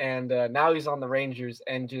Sox, and now he's on the Rangers.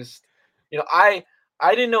 And just, I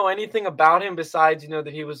didn't know anything about him besides, that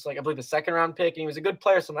he was like, I believe, a 2nd-round pick, and he was a good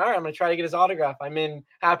player. So I'm like, all right, I'm gonna try to get his autograph.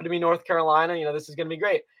 Happen to be North Carolina. This is gonna be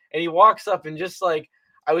great. And he walks up, and just like,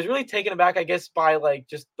 I was really taken aback, I guess, by like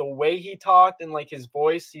just the way he talked and like his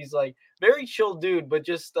voice. He's like very chill dude, but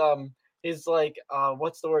just his like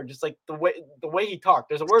what's the word? Just like the way he talked.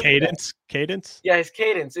 There's a word. Cadence. Yeah, his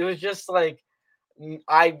cadence. It was just like,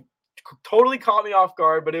 I totally caught me off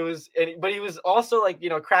guard, but he was also like,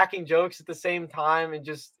 cracking jokes at the same time, and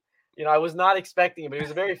just, I was not expecting it, but he was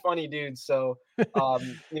a very funny dude. So, you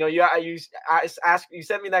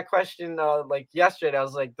sent me that question like yesterday. I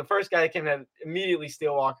was like, the first guy that came in, immediately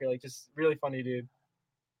Steele Walker, like, just really funny dude.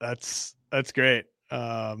 That's great.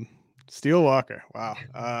 Steele Walker.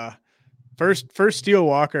 Wow. First Steele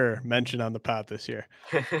Walker mention on the pod this year.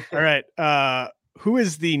 All right. Who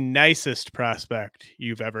is the nicest prospect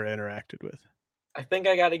you've ever interacted with? I think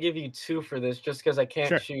I got to give you 2 for this, just because I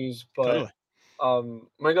can't choose. But totally. I'm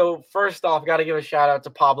gonna go first off. Got to give a shout out to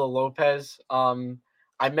Pablo Lopez.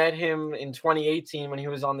 I met him in 2018 when he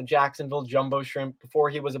was on the Jacksonville Jumbo Shrimp, before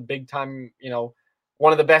he was a big time,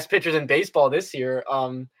 one of the best pitchers in baseball this year.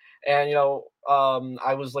 I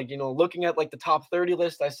was like, looking at like the top 30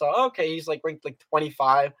 list. I saw, okay, he's like ranked like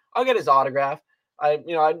 25. I'll get his autograph. I'm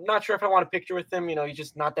not sure if I want a picture with him. He's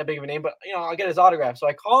just not that big of a name, but I'll get his autograph. So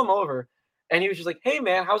I call him over, and he was just like, "Hey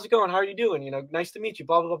man, how's it going? How are you doing? Nice to meet you,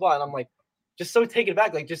 blah, blah, blah, blah." And I'm like, just so taken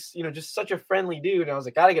back, like, just such a friendly dude. And I was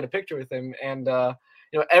like, gotta get a picture with him. And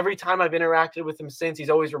every time I've interacted with him since,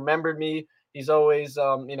 he's always remembered me. He's always,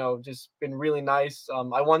 just been really nice.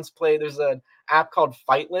 I once played. There's an app called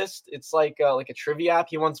Fight List. It's like a trivia app.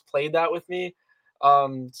 He once played that with me.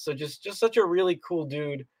 So just such a really cool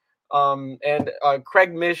dude. And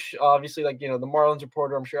Craig Mish, obviously, like, the Marlins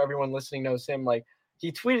reporter. I'm sure everyone listening knows him. Like,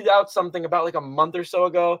 he tweeted out something about like a month or so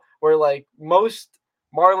ago where like most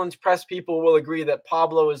Marlins press people will agree that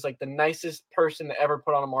Pablo is like the nicest person to ever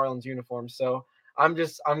put on a Marlins uniform. So I'm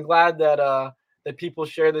glad that people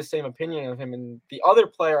share the same opinion of him. And the other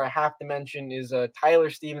player I have to mention is Tyler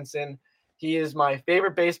Stevenson. He is my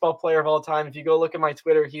favorite baseball player of all time. If you go look at my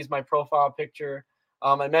Twitter, he's my profile picture.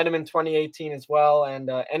 I met him in 2018 as well. And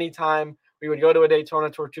anytime we would go to a Daytona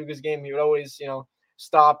Tortugas game, he would always,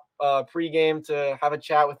 stop pregame to have a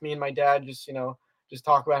chat with me and my dad, just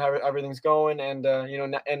talk about how everything's going. And,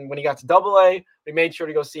 and when he got to AA, we made sure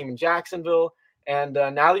to go see him in Jacksonville. And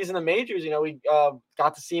now he's in the majors. We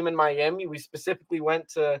got to see him in Miami. We specifically went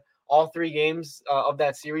to all 3 games of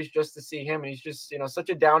that series just to see him. And he's just, such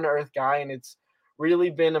a down to earth guy. And it's really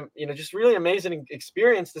been, just really amazing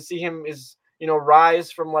experience to see him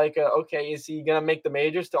rise from like, okay, is he going to make the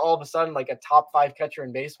majors to all of a sudden like a top 5 catcher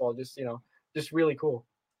in baseball? Just really cool.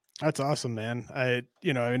 That's awesome, man. I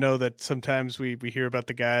know that sometimes we hear about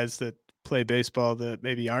the guys that play baseball that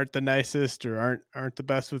maybe aren't the nicest or aren't the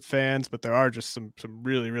best with fans, but there are just some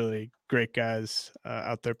really, really great guys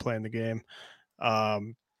out there playing the game.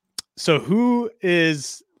 So who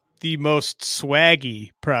is the most swaggy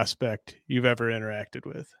prospect you've ever interacted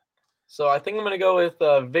with? So I think I'm going to go with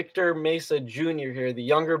Victor Mesa Jr. here, the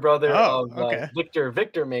younger brother of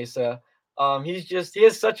Victor Mesa. He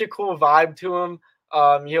has such a cool vibe to him.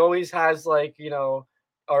 He always has like,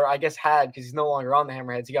 or I guess had, because he's no longer on the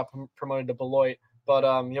Hammerheads. He got promoted to Beloit, but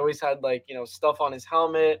he always had like, stuff on his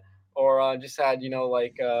helmet, or just had,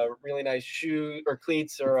 like really nice shoes or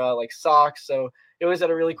cleats or like socks. So he always had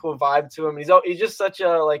a really cool vibe to him. He's just such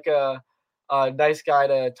a nice guy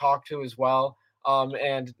to talk to as well.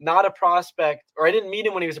 And not a prospect, or I didn't meet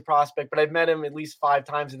him when he was a prospect, but I've met him at least 5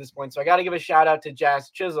 times at this point. So I got to give a shout out to Jazz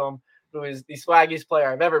Chisholm, who is the swaggiest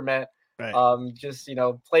player I've ever met. Right. Just,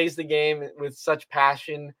 plays the game with such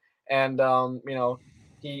passion. And,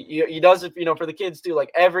 he does it, for the kids too.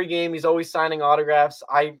 Like every game, he's always signing autographs.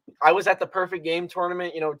 I was at the Perfect Game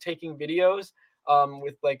tournament, taking videos,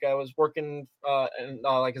 with like, I was working,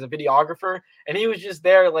 like as a videographer, and he was just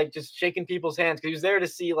there, like just shaking people's hands. Cause he was there to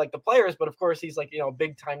see like the players, but of course he's like, a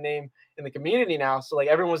big time name in the community now. So like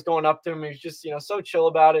everyone was going up to him. He was just, so chill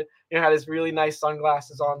about it. Had his really nice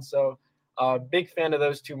sunglasses on. So, big fan of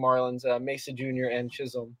those 2 Marlins, Mesa Jr. and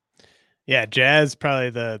Chisholm. Yeah, Jazz probably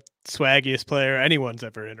the swaggiest player anyone's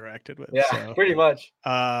ever interacted with. Yeah, so, pretty much.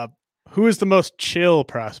 Who is the most chill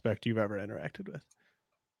prospect you've ever interacted with?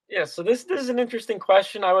 Yeah, so this is an interesting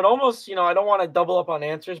question. I would almost, I don't want to double up on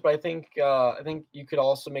answers, but I think you could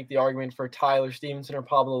also make the argument for Tyler Stevenson or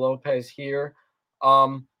Pablo Lopez here.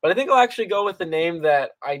 But I think I'll actually go with the name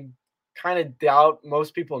that I kind of doubt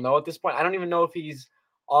most people know at this point. I don't even know if he's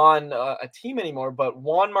on a team anymore, but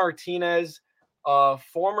Juan Martinez,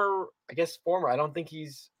 former, I don't think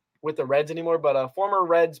he's with the Reds anymore, but a former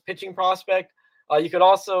Reds pitching prospect. You could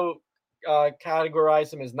also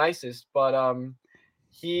categorize him as nicest, but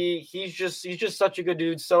he's just such a good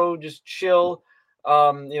dude. So just chill.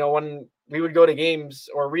 When we would go to games,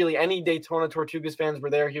 or really any Daytona Tortugas fans were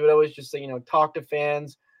there, he would always just say, talk to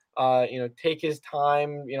fans, take his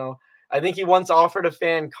time. I think he once offered a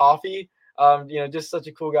fan coffee. Just such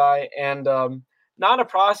a cool guy, and not a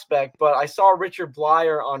prospect, but I saw Richard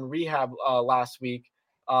Blyer on rehab last week.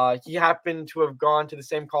 He happened to have gone to the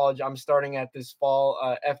same college I'm starting at this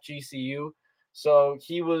fall, FGCU. So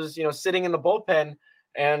he was, sitting in the bullpen,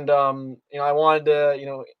 and I wanted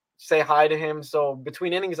to, say hi to him. So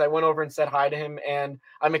between innings, I went over and said hi to him, and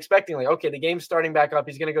I'm expecting like, okay, the game's starting back up,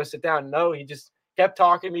 he's gonna go sit down. No, he just kept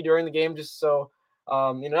talking to me during the game, just so.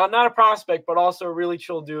 Not a prospect, but also a really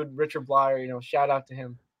chill dude, Richard Blyer, shout out to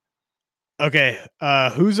him. Okay.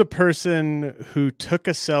 Who's a person who took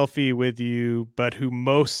a selfie with you, but who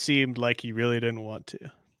most seemed like he really didn't want to?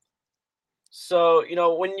 So,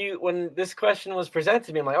 when this question was presented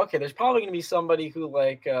to me, I'm like, okay, there's probably going to be somebody who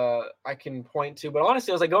like, I can point to, but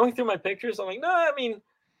honestly, I was like going through my pictures. I'm like, no, I mean,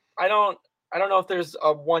 I don't know if there's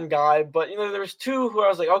one guy, but there's 2 who I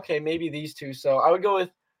was like, okay, maybe these 2. So I would go with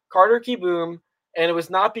Carter Kieboom. And it was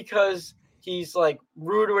not because he's like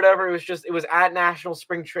rude or whatever. It was at National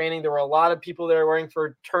Spring Training. There were a lot of people there wearing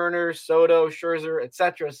for Turner, Soto, Scherzer,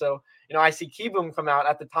 etc. So, I see Kieboom come out.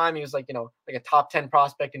 At the time, he was like, like a top 10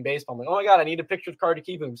 prospect in baseball. I'm like, oh my God, I need a picture of Carter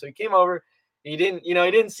Kieboom. So he came over. He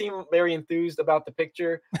didn't seem very enthused about the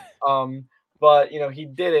picture. But he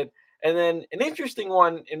did it. And then an interesting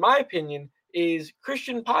one, in my opinion, is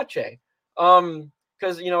Christian Pache.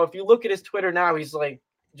 Because if you look at his Twitter now, he's like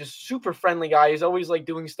just super friendly guy. He's always like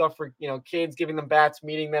doing stuff for kids, giving them bats,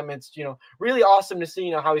 meeting them. It's really awesome to see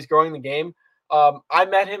how he's growing the game. I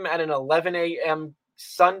met him at an 11 a.m.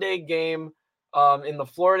 Sunday game in the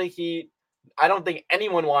Florida Heat. I don't think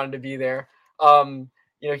anyone wanted to be there.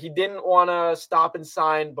 He didn't want to stop and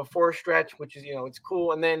sign before stretch, which is it's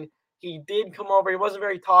cool. And then he did come over. He wasn't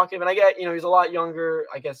very talkative, and I get he's a lot younger.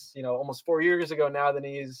 I guess almost 4 years ago now than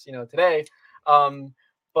he is today.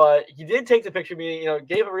 But he did take the picture of me.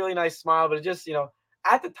 Gave a really nice smile. But it just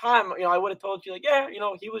at the time I would have told you like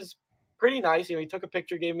he was pretty nice. He took a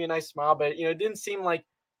picture, gave me a nice smile. But it didn't seem like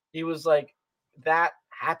he was like that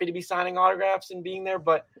happy to be signing autographs and being there.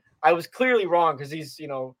 But I was clearly wrong because he's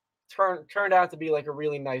turned out to be like a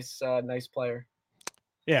really nice player.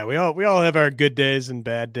 Yeah, we all have our good days and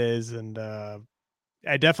bad days, and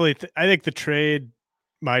I definitely I think the trade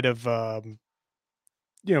might have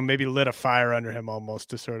maybe lit a fire under him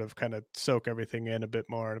almost to sort of kind of soak everything in a bit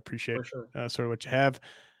more and appreciate sure. Sort of what you have.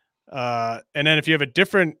 And then if you have a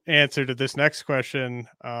different answer to this next question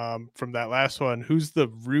from that last one, who's the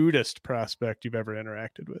rudest prospect you've ever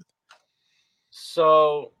interacted with?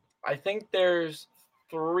 So I think there's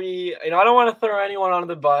 3. I don't want to throw anyone under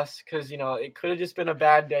the bus because it could have just been a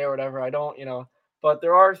bad day or whatever. I don't but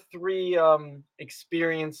there are 3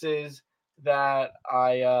 experiences that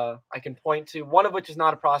I can point to, one of which is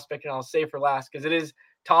not a prospect, and I'll save for last because it is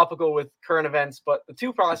topical with current events. But the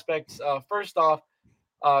 2 prospects, first off,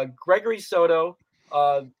 Gregory Soto,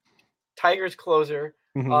 Tigers closer.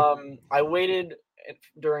 Mm-hmm. I waited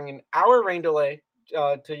during an hour rain delay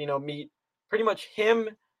to meet pretty much him,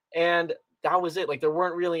 and that was it. Like there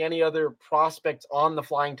weren't really any other prospects on the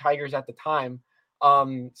Flying Tigers at the time.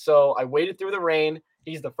 So I waited through the rain.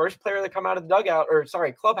 He's the first player to come out of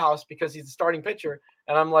the clubhouse because he's the starting pitcher.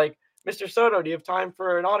 And I'm like, Mr. Soto, do you have time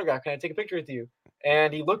for an autograph? Can I take a picture with you?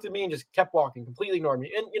 And he looked at me and just kept walking, completely ignored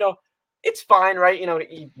me. And, it's fine, right?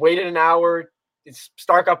 He waited an hour. His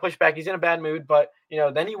start got pushed back. He's in a bad mood. But,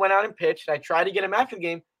 then he went out and pitched. I tried to get him after the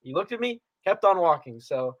game. He looked at me, kept on walking.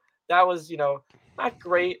 So that was, not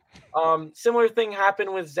great. Similar thing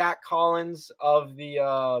happened with Zach Collins of the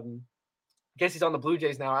I guess he's on the Blue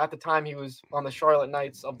Jays now. At the time, he was on the Charlotte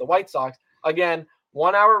Knights of the White Sox. Again,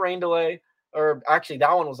 1 hour rain delay, or actually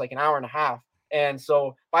that one was like an hour and a half. And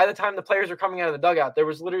so by the time the players were coming out of the dugout, there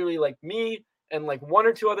was literally like me and like 1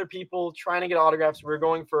 or 2 other people trying to get autographs. We were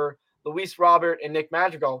going for Luis Robert and Nick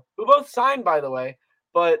Madrigal, who both signed, by the way.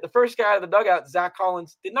 But the first guy out of the dugout, Zach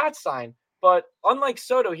Collins, did not sign. But unlike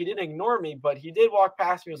Soto, he didn't ignore me, but he did walk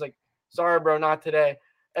past me. He was like, sorry, bro, not today.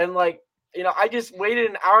 And like, I just waited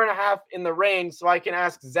an hour and a half in the rain so I can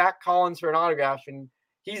ask Zach Collins for an autograph. And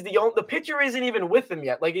he's the pitcher isn't even with him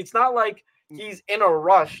yet. Like, it's not like he's in a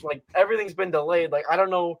rush. Like, everything's been delayed. Like, I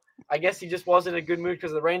don't know. I guess he just wasn't in a good mood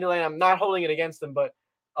because of the rain delay. I'm not holding it against him, but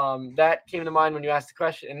that came to mind when you asked the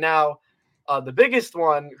question. And now the biggest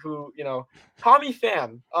one who, Tommy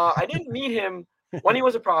Pham. I didn't meet him when he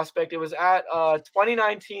was a prospect. It was at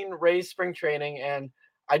 2019 Rays spring training, and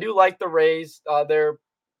I do like the Rays. They're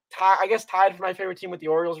tied for my favorite team with the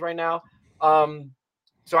Orioles right now.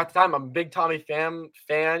 So at the time, I'm a big Tommy Pham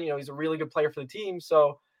fan. He's a really good player for the team.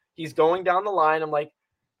 So he's going down the line. I'm like,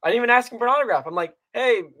 I didn't even ask him for an autograph. I'm like,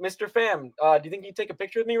 hey, Mr. Pham, do you think you'd take a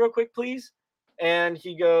picture with me real quick, please? And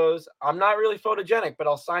he goes, I'm not really photogenic, but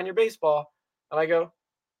I'll sign your baseball. And I go,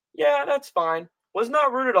 yeah, that's fine. Was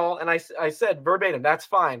not rude at all. And I said verbatim, that's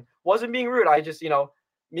fine. Wasn't being rude. I just,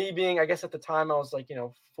 me being, I guess at the time I was like,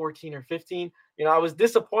 14 or 15, I was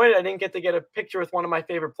disappointed I didn't get to get a picture with one of my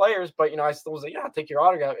favorite players, but, I still was like, yeah, I'll take your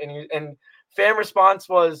autograph. And Pham response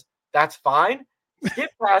was, that's fine.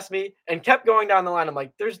 Skipped past me and kept going down the line. I'm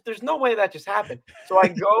like, there's no way that just happened. So I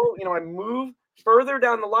go, I move further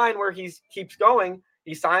down the line where he keeps going.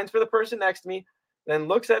 He signs for the person next to me, then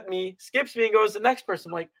looks at me, skips me, and goes to the next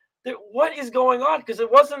person. I'm like, what is going on? Because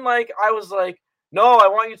it wasn't like I was like, no, I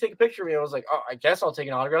want you to take a picture of me. I was like, oh, I guess I'll take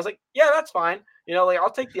an autograph. I was like, yeah, that's fine.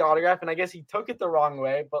 I'll take the autograph. And I guess he took it the wrong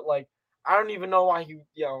way. But like, I don't even know why he,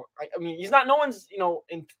 I mean, he's not, no one's,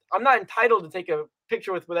 I'm not entitled to take a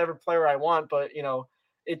picture with whatever player I want. But,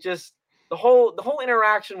 it just, the whole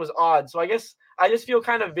interaction was odd. So I guess I just feel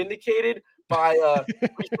kind of vindicated by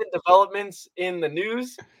recent developments in the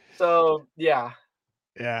news. So, yeah.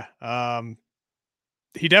 Yeah.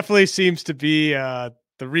 He definitely seems to be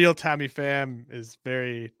the real Tommy Pham is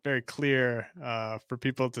very, very clear for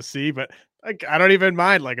people to see, but like, I don't even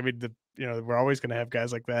mind. Like, I mean, we're always going to have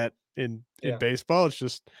guys like that in baseball. It's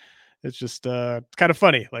just kind of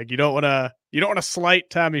funny. Like you don't want to slight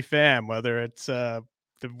Tommy Pham, whether it's,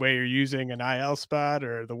 the way you're using an IL spot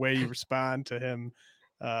or the way you respond to him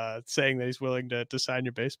saying that he's willing to sign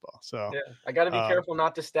your baseball. So yeah, I got to be careful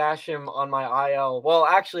not to stash him on my IL. Well,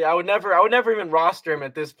 actually, I would never even roster him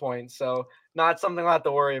at this point. So not something I'll have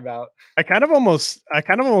to worry about. I kind of almost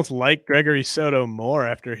like Gregory Soto more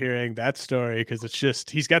after hearing that story, because it's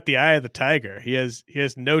just, he's got the eye of the tiger. He has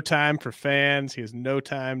no time for fans. He has no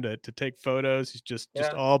time to take photos. He's just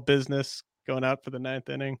all business, going out for the ninth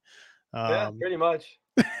inning. Yeah, pretty much.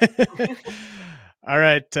 All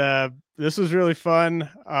right. This was really fun.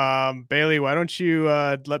 Bailey, why don't you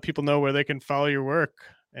let people know where they can follow your work,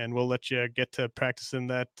 and we'll let you get to practicing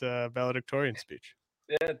that valedictorian speech.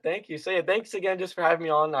 Yeah, thank you. So yeah, thanks again just for having me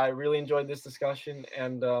on. I really enjoyed this discussion.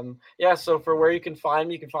 And yeah, so for where you can find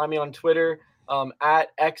me on Twitter at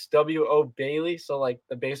XWO Bailey. So like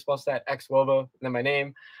the baseball stat XWOBO, and then my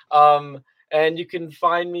name. And you can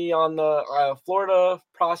find me on the Florida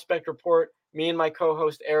Prospect Report. Me and my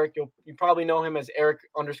co-host Eric, you probably know him as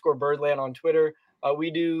Eric_Birdland on Twitter.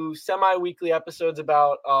 We do semi-weekly episodes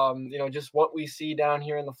about just what we see down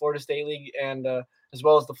here in the Florida State League, and as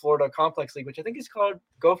well as the Florida Complex League, which I think is called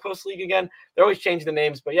Gulf Coast League again. They're always changing the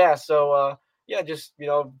names, but yeah. So just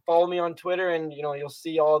follow me on Twitter, and you'll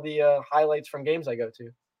see all the highlights from games I go to.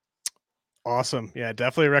 Awesome. Yeah,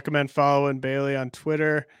 definitely recommend following Bailey on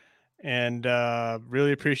Twitter. And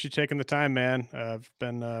really appreciate you taking the time, man. I've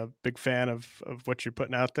been a big fan of what you're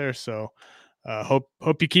putting out there. So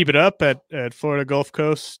hope you keep it up at Florida Gulf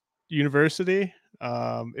Coast University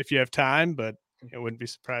if you have time, but I wouldn't be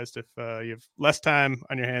surprised if you have less time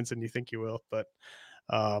on your hands than you think you will. But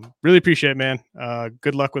really appreciate it, man.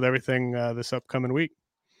 Good luck with everything this upcoming week.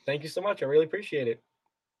 Thank you so much. I really appreciate it.